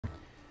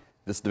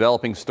This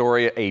developing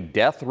story, a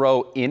death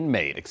row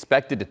inmate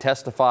expected to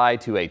testify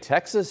to a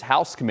Texas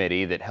House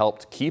committee that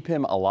helped keep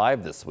him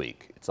alive this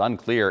week. It's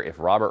unclear if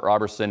Robert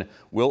Roberson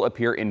will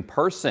appear in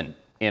person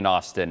in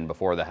Austin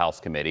before the House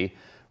committee.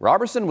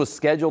 Roberson was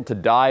scheduled to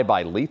die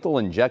by lethal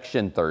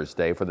injection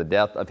Thursday for the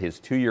death of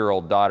his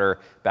 2-year-old daughter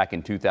back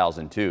in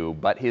 2002,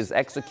 but his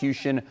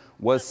execution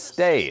was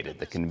stayed.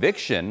 The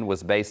conviction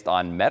was based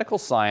on medical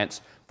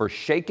science for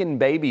shaken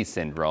baby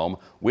syndrome,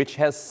 which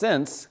has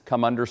since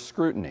come under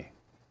scrutiny.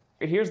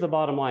 Here's the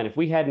bottom line. If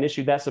we hadn't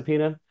issued that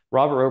subpoena,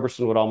 Robert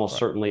Roberson would almost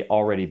certainly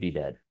already be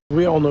dead.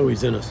 We all know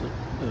he's innocent.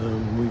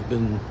 We've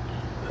been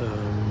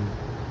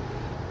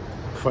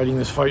fighting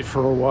this fight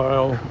for a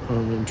while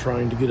and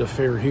trying to get a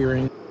fair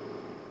hearing.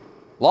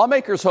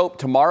 Lawmakers hope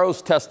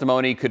tomorrow's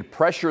testimony could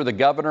pressure the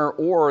governor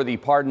or the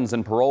Pardons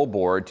and Parole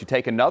Board to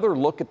take another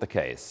look at the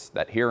case.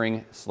 That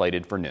hearing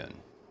slated for noon.